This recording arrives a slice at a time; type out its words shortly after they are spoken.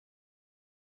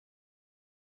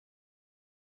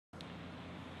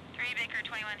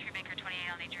21 through Baker 28,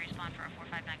 I'll need you to respond for a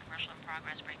 459 commercial in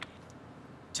progress. Break.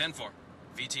 10-4.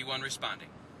 VT1 responding.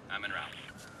 I'm en route.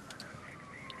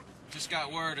 Just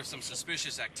got word of some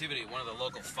suspicious activity at one of the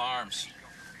local farms.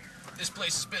 This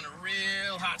place has been a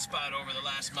real hot spot over the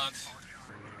last month.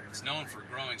 It's known for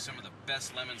growing some of the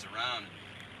best lemons around, and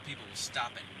people will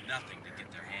stop at nothing to get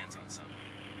their hands on some.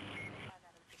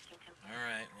 All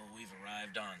right, well, we've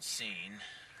arrived on scene.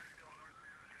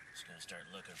 Just gonna start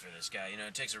looking for this guy. You know,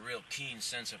 it takes a real keen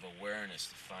sense of awareness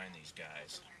to find these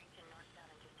guys.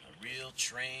 A real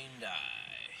trained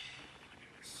eye.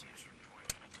 Let's see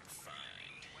what we can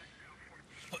find.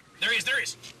 Oh, there he is, there he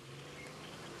is!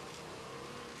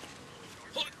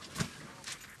 Hold it!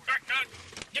 All right,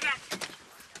 get down!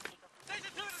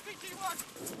 Station 2 to VT1.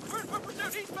 We're in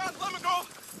pursuit eastbound Lemon Grove,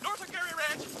 north of Gary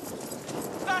Ranch.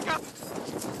 Back up!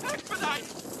 Expedite!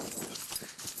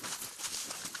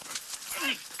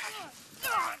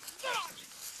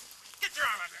 Get your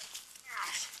arm up here!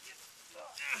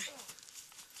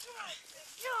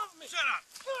 Get off me! Shut up!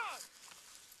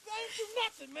 I didn't do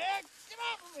nothing, man! Get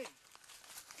off of me!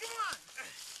 Come on!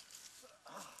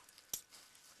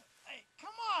 Hey,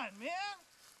 come on, man!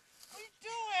 What are you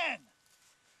doing?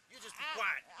 You just be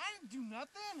quiet. I didn't do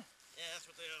nothing. Yeah, that's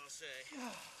what they all say.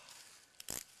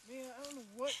 Man, I don't know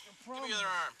what your problem Give me the other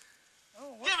arm.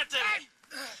 Oh, Give it to me!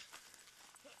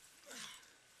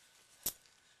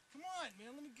 Come on,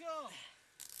 man, let me go.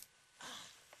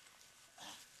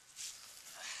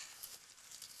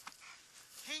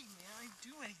 Hey, man, I didn't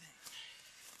do anything.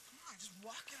 Come on, just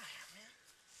walk out here, man.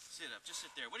 Sit up, just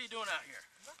sit there. What are you doing out here?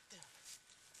 Nothing.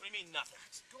 What do you mean, nothing?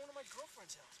 Just going to my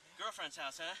girlfriend's house, man. Girlfriend's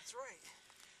house, huh? That's right.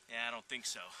 Yeah, I don't think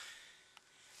so.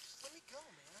 Just let me go,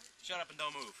 man. Shut up and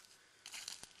don't move.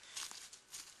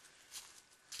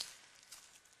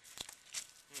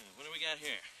 What do we got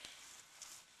here?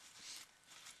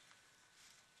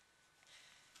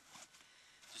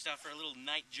 Just out for a little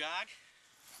night jog?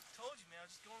 Told you, man. I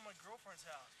was just going to my girlfriend's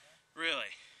house, man.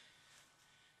 Really?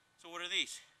 So what are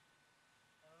these?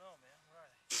 I don't know, man. Where are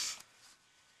they?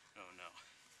 Oh, no.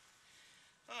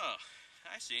 Oh,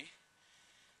 I see.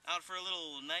 Out for a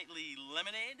little nightly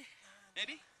lemonade,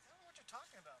 maybe? I don't know what you're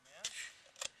talking about, man.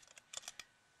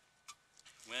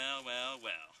 Well, well,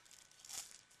 well.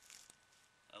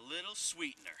 A little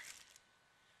sweetener.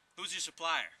 Who's your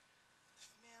supplier?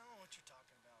 Man, I don't know what you're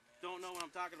talking about, man. Don't know what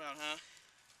I'm talking about, huh?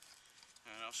 All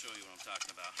right, I'll show you what I'm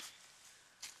talking about.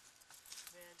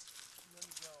 Man, just let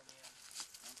me go, man.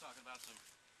 I'm talking about some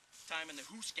time in the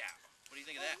Hooskow. What do you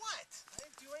think of that? What? I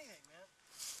didn't do anything, man.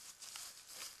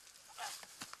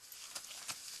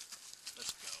 Let's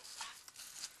go.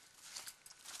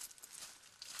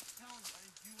 Tell me, I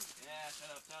didn't do anything. Yeah,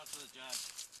 shut up. Tell us for the judge.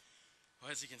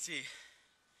 Well, as you can see,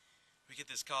 we get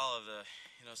this call of the,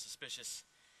 suspicious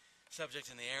subject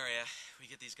in the area. We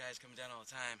get these guys coming down all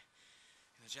the time,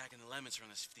 jacking the lemons from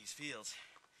these fields.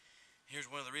 Here's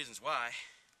one of the reasons why.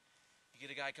 You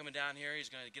get a guy coming down here, he's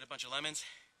gonna get a bunch of lemons.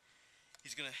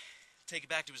 He's gonna take it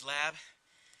back to his lab.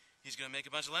 He's gonna make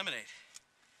a bunch of lemonade.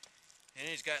 And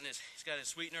he's got his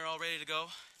sweetener all ready to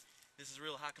go. This is a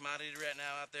real hot commodity right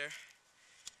now out there.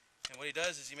 And what he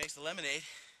does is he makes the lemonade,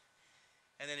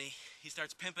 and then he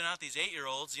starts pimping out these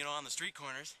 8-year-olds, on the street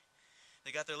corners.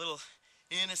 They got their little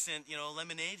innocent,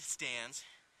 lemonade stands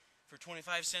for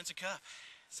 25 cents a cup,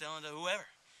 selling to whoever.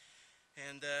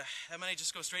 And that money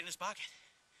just goes straight in his pocket.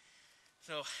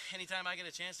 So anytime I get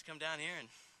a chance to come down here and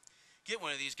get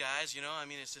one of these guys,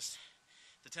 it's just,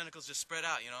 the tentacles just spread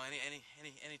out,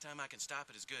 anytime I can stop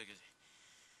it is good. 'Cause,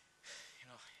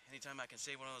 anytime I can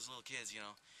save one of those little kids,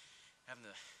 having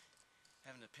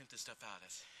to pimp this stuff out,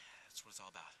 that's what it's all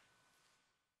about.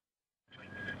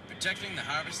 Protecting the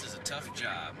harvest is a tough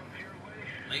job.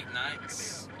 Late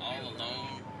nights, all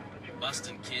alone,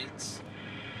 busting kids.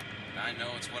 And I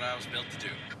know it's what I was built to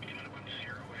do.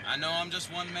 I know I'm just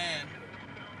one man,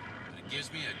 but it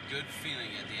gives me a good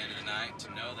feeling at the end of the night to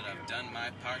know that I've done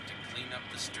my part to clean up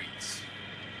the streets.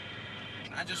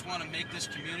 I just want to make this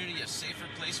community a safer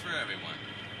place for everyone.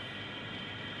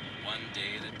 One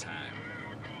day at a time.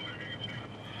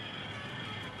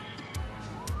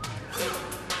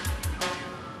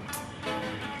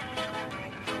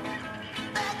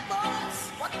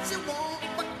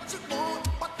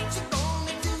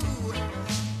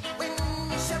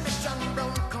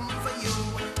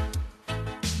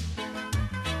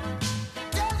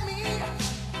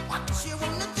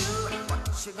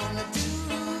 You gonna do?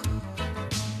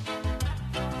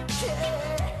 Yeah.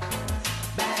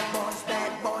 Bad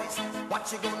boys,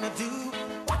 what you gonna do?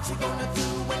 What you gonna do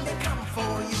when they come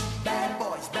for you? Bad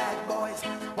boys,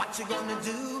 what you gonna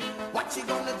do? What you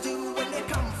gonna do when they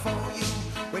come for you?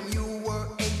 When you were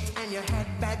 8 and you had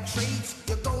bad traits.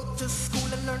 You go to school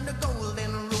and learn the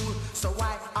golden rule. So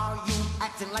why are you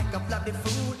acting like a bloody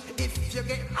fool? If you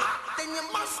get hot, then you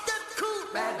must get cool.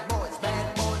 Bad boys,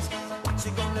 what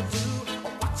you gonna do?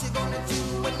 Or what you gonna do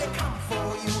when they come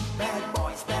for you? Bad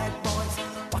boys,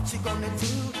 what you gonna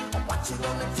do? Or what you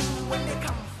gonna do when they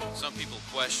come for you? Some people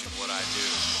question what I do.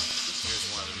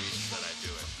 Here's one of the reasons that I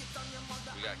do it.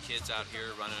 We got kids out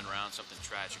here running around, something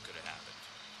tragic could have happened.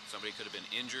 Somebody could have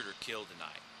been injured or killed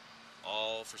tonight,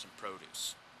 all for some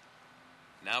produce.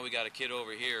 Now we got a kid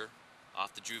over here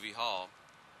off the juvie hall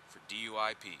for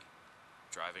DUIP,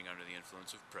 driving under the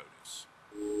influence of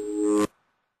produce.